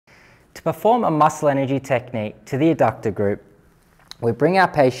To perform a muscle energy technique to the adductor group, we bring our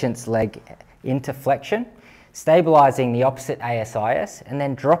patient's leg into flexion, stabilizing the opposite ASIS, and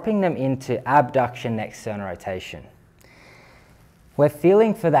then dropping them into abduction external rotation. We're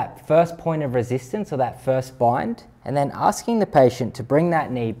feeling for that first point of resistance or that first bind, and then asking the patient to bring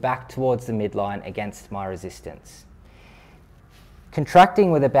that knee back towards the midline against my resistance.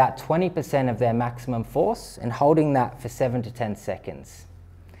 Contracting with about 20% of their maximum force and holding that for 7 to 10 seconds.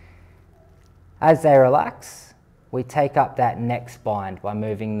 As they relax, we take up that next bind by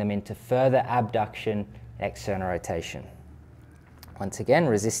moving them into further abduction, external rotation. Once again,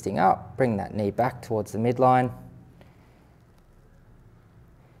 resisting up, bring that knee back towards the midline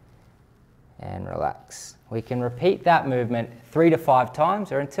and relax. We can repeat that movement 3 to 5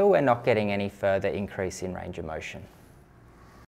 times or until we're not getting any further increase in range of motion.